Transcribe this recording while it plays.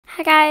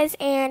Hi guys,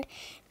 and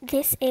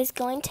this is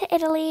Going to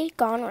Italy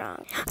Gone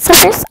Wrong. So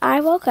first I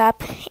woke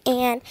up,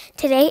 and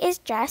today is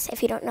Jess,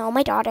 if you don't know,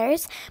 my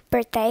daughter's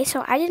birthday.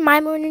 So I did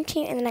my morning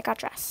routine and then I got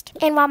dressed.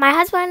 And while my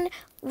husband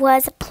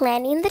was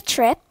planning the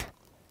trip,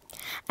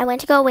 I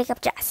went to go wake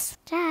up Jess.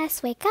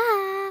 Jess, wake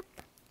up.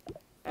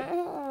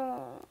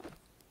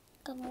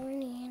 Good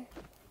morning.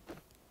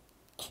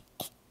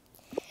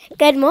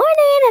 Good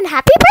morning and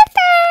happy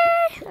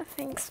birthday! Oh,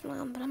 thanks,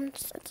 Mom, but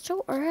it's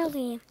so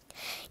early.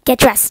 Get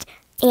dressed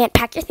and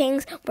pack your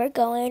things. We're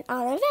going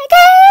on a vacation!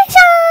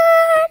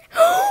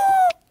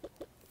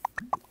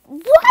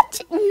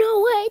 What?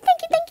 No way.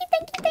 Thank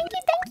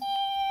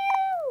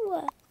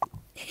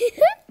you.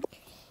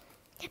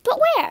 But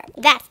where?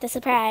 That's the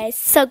surprise.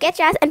 So get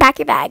dressed and pack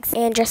your bags.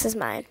 And dress is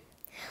mine.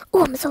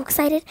 Oh, I'm so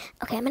excited.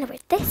 Okay, I'm going to wear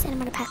this and I'm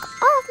going to pack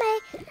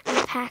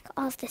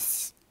all of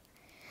this.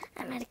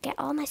 I'm going to get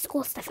all my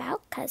school stuff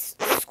out because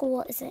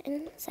school isn't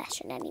in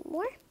session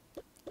anymore.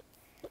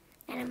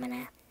 And I'm going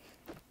to,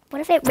 what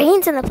if it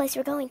rains in the place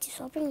we're going to?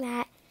 So I'll bring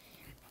that.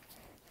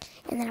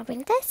 And then I'll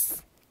bring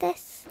this,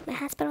 my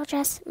hospital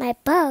dress, my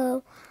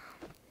bow.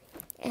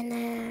 And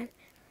then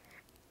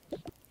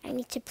I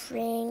need to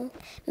bring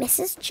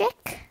Mrs.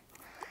 Chick.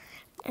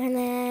 And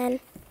then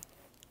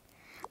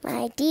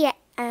my DS.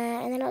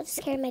 And then I'll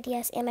just carry my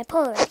DS and my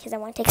Polaroid because I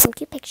want to take some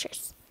cute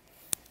pictures.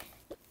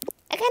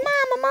 Okay,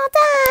 Mom, I'm all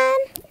done.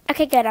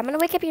 Okay, good. I'm going to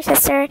wake up your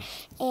sister,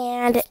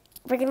 and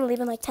we're going to leave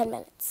in like 10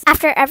 minutes.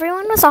 After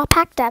everyone was all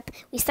packed up,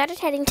 we started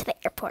heading to the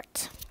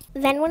airport.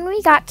 Then when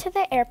we got to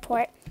the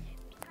airport,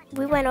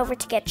 we went over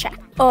to get checked.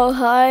 Oh,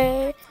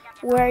 hi.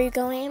 Where are you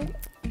going?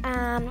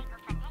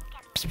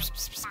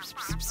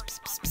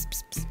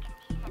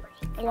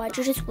 Why'd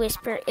you just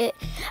whisper it?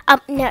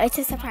 No, it's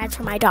a surprise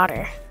for my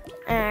daughter.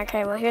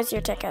 Okay, well, here's your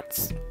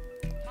tickets.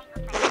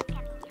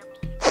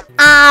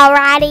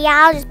 Alrighty,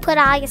 y'all. Just put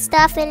all your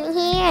stuff in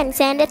here and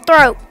send it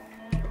through.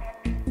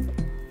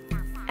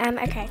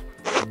 Okay.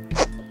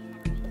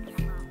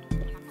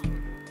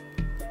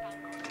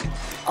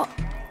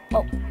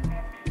 Oh.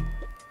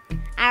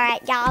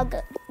 Alright, y'all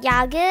good?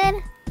 Y'all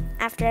good?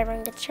 After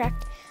everyone gets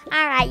checked.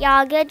 Alright,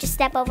 y'all good? Just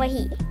step over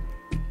here.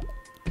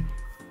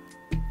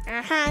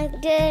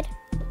 Good.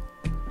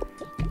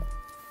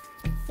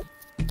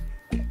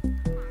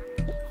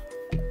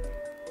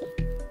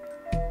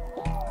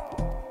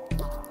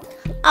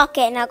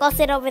 Okay, now go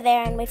sit over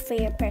there and wait for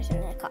your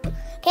person to call.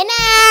 Okay,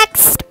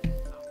 next!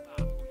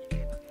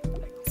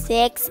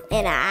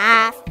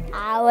 6.5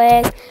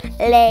 hours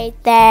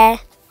later.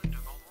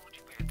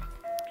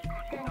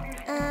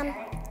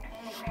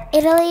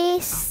 Italy,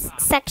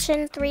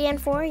 section 3 and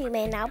 4, you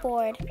may now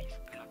board.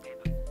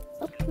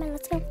 Oh, come on,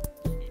 let's go.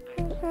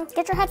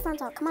 Get your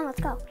headphones on. Come on, let's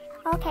go.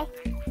 Okay.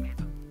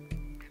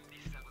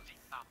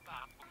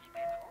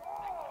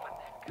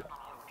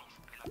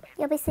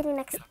 You'll be sitting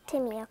next to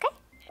me, okay?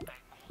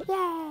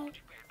 Yay!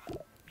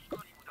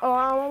 Oh,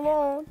 I'm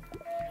alone.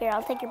 Here,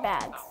 I'll take your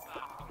bags.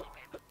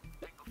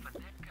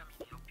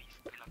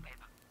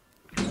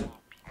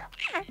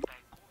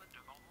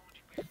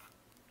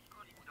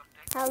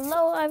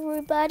 Hello,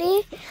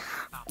 everybody.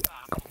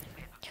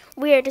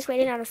 We are just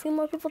waiting on a few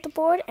more people to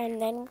board,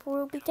 and then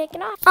we'll be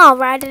taking off. All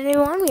right,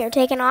 everyone, we are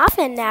taking off,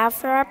 and now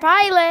for our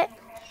pilot.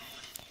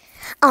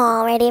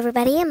 Alrighty,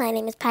 everybody, my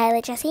name is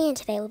Pilot Jessie, and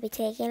today we'll be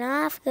taking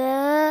off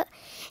to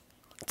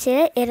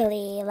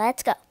Italy.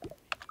 Let's go.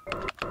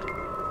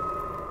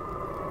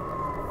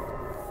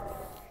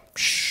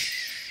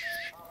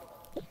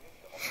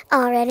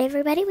 Alright,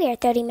 everybody, we are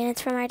 30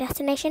 minutes from our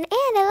destination,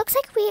 and it looks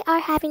like we are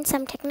having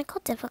some technical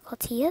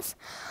difficulties.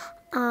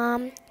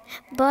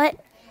 But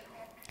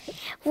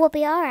we'll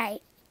be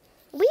alright.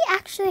 We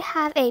actually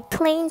have a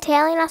plane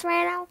tailing us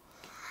right now.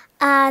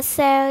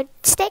 So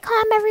stay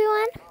calm,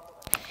 everyone.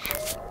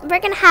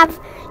 We're gonna have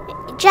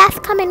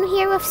Jeff come in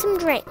here with some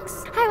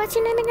drinks. Hi, what's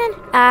your name again?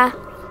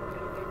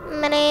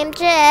 My name's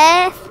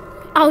Jeff.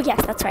 Oh,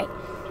 yes, that's right.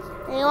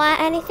 You want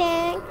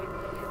anything?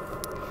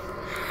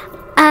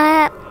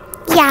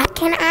 Yeah,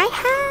 can I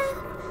have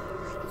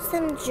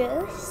some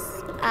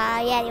juice?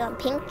 Yeah, you want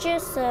pink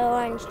juice or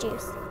orange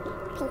juice?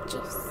 Pink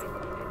juice.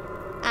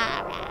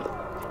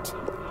 Alright.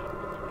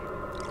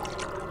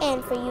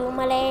 And for you,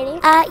 my lady?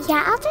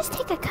 Yeah, I'll just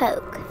take a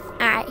Coke.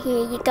 Alright,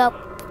 here you go,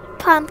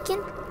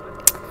 pumpkin.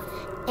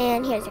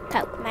 And here's your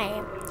Coke,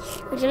 ma'am.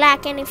 Would you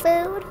like any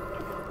food?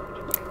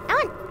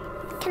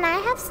 Can I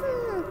have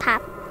some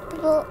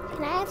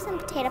Can I have some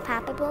potato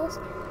poppables?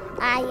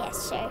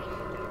 Yes, sure.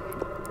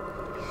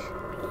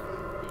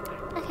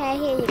 Okay,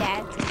 here you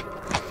go.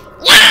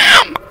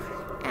 Yum!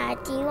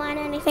 Do you want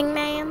anything,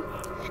 ma'am?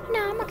 No,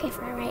 I'm okay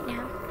for it right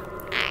now.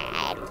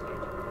 Alright.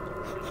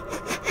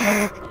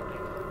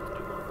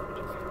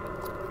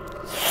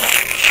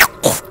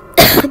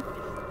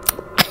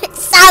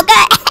 So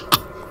good!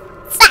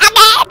 So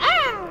good!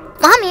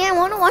 Mommy, I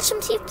want to watch some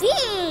TV.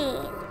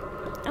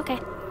 Okay.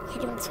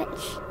 You want to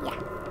switch? Yeah.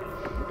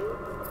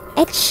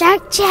 It's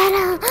Shark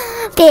Channel.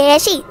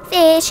 Fishy,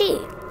 fishy.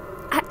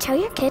 Tell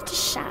your kid to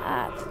shut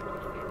up.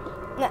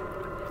 No.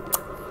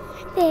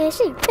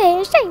 Fishy,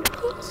 fishy,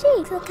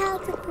 fishy. So Kyle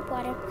took the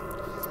water.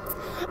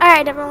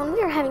 Alright, everyone,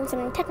 we are having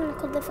some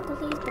technical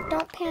difficulties, but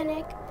don't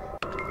panic.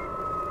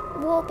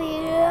 We'll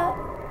be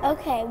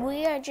okay.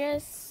 We are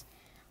just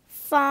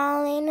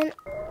falling. And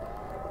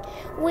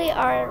we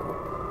are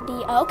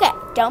okay.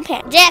 Don't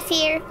panic. Jeff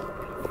here.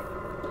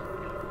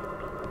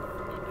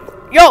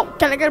 Yo,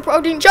 can I get a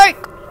protein shake?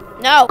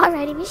 No.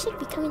 Alrighty, we should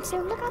be coming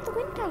soon. Look out the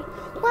window.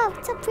 Wow,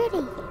 it's so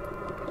pretty.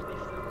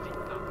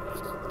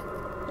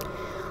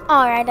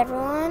 Alright,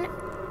 everyone.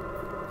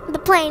 The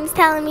plane's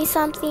telling me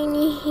something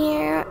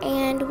here,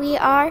 and we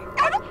are.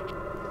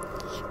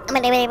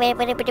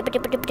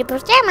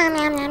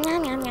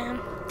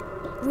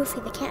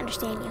 Roofy, they can't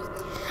understand you.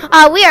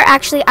 We are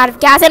actually out of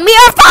gas, and we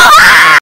are falling!